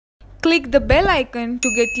Click the bell icon to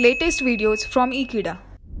get latest videos from Ekeeda.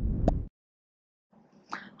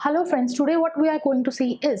 Hello friends, today what we are going to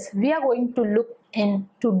see is we are going to look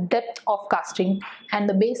into depth of casting and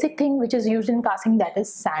the basic thing which is used in casting, that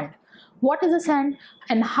is sand. What is a sand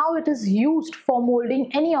and how it is used for molding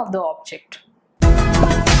any of the object.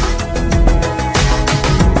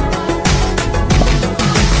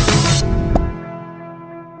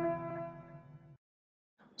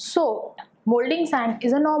 So molding sand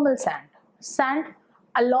is a normal sand. Sand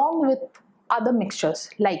along with other mixtures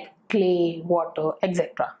like clay, water,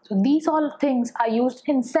 etc. So these all things are used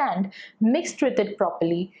in sand, mixed with it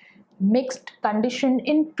properly, mixed condition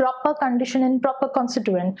in proper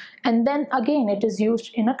constituent, and then again it is used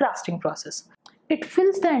in a casting process. It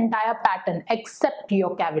fills the entire pattern except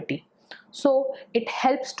your cavity. So it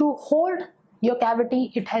helps to hold your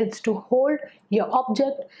cavity, it helps to hold your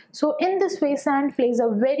object. So in this way sand plays a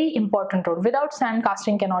very important role. Without sand,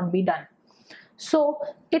 casting cannot be done. So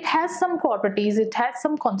it has some properties, it has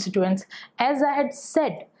some constituents. As I had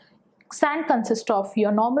said, sand consists of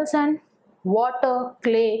your normal sand, water,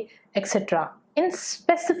 clay, etc. in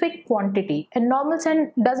specific quantity. And normal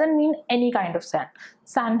sand doesn't mean any kind of sand.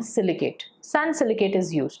 Sand silicate. Sand silicate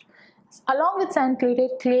is used. Along with sand,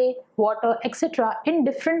 clay, water, etc. in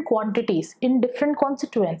different quantities, in different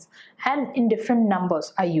constituents and in different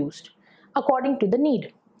numbers are used according to the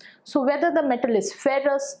need. So whether the metal is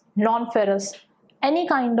ferrous, non-ferrous, any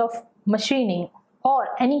kind of machining or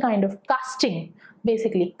any kind of casting,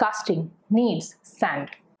 basically casting needs sand.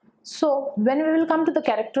 So when we will come to the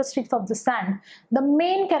characteristics of the sand, the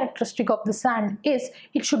main characteristic of the sand is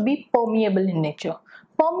it should be permeable in nature.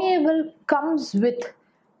 Permeable comes with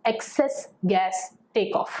excess gas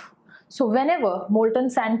takeoff. So whenever molten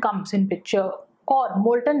sand comes in picture or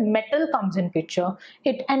molten metal comes in picture,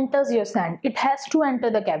 it enters your sand. It has to enter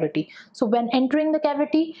the cavity. So when entering the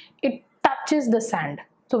cavity, it touches the sand.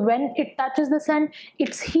 So when it touches the sand,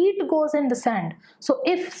 its heat goes in the sand. So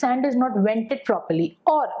if sand is not vented properly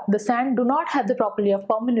or the sand do not have the property of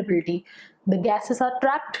permeability, the gases are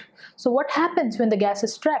trapped. So what happens when the gas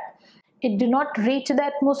is trapped? It do not reach the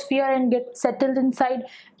atmosphere and get settled inside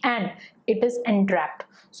and it is entrapped.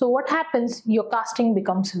 So what happens? Your casting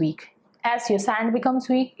becomes weak. As your sand becomes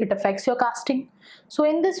weak, it affects your casting. So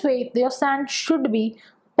in this way, your sand should be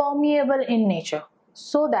permeable in nature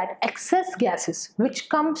so that excess gases which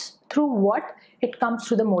comes through what? It comes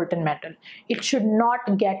through the molten metal. It should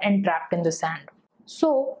not get entrapped in the sand.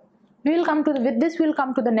 So we will come to with this we will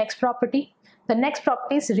come to the next property. The next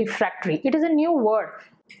property is refractory. It is a new word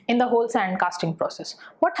in the whole sand casting process.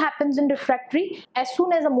 What happens in refractory? As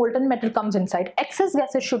soon as a molten metal comes inside, excess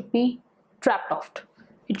gases should be trapped off.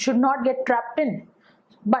 It should not get trapped in.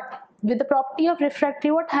 But with the property of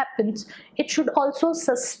refractory, what happens? It should also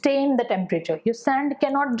sustain the temperature. Your sand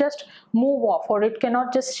cannot just move off or it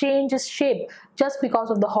cannot just change its shape just because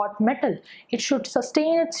of the hot metal. It should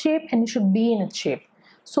sustain its shape and it should be in its shape.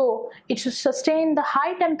 So it should sustain the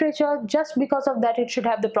high temperature. Just because of that, it should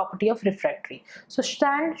have the property of refractory. So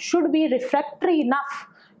sand should be refractory enough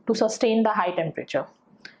to sustain the high temperature.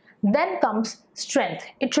 Then comes strength.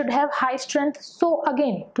 It should have high strength. So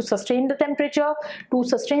again, to sustain the temperature, to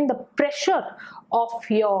sustain the pressure of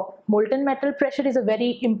your molten metal, pressure is a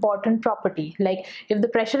very important property. Like if the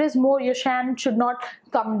pressure is more, your sand should not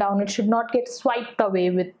come down. It should not get swiped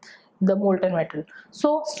away with the molten metal.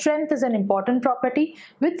 So strength is an important property.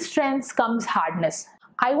 With strength comes hardness.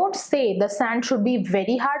 I won't say the sand should be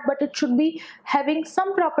very hard, but it should be having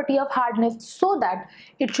some property of hardness so that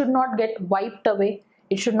it should not get wiped away.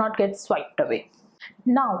 It should not get swiped away.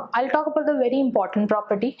 Now I'll talk about the very important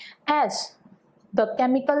property, as the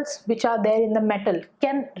chemicals which are there in the metal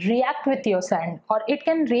can react with your sand or it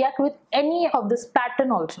can react with any of this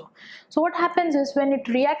pattern also. So what happens is when it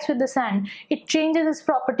reacts with the sand, it changes its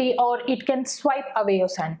property or it can swipe away your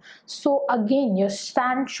sand. So again, your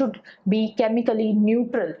sand should be chemically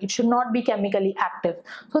neutral. It should not be chemically active.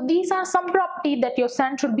 So these are some property that your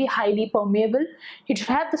sand should be highly permeable. It should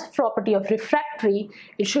have this property of refractory.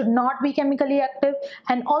 It should not be chemically active,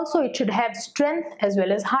 and also it should have strength as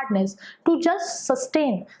well as hardness to just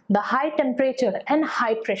sustain the high temperature and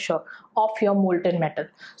high pressure of your molten metal.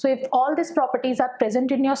 So if all these properties are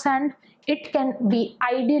present in your sand, it can be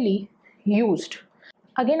ideally used.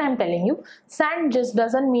 Again, I'm telling you, sand just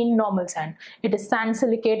doesn't mean normal sand. It is sand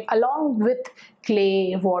silicate along with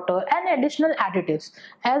clay, water and additional additives.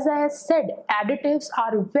 As I have said, additives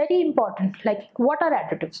are very important. Like what are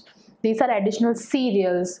additives? These are additional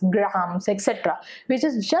cereals, grams, etc. which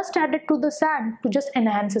is just added to the sand to just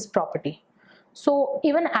enhance its property. So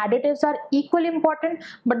even additives are equally important,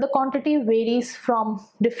 but the quantity varies from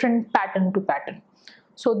different pattern to pattern.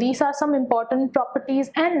 So these are some important properties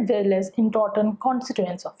and well as important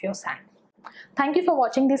constituents of your sand. Thank you for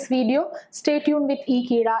watching this video. Stay tuned with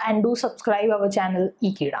Ekeeda and do subscribe our channel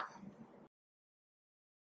Ekeeda.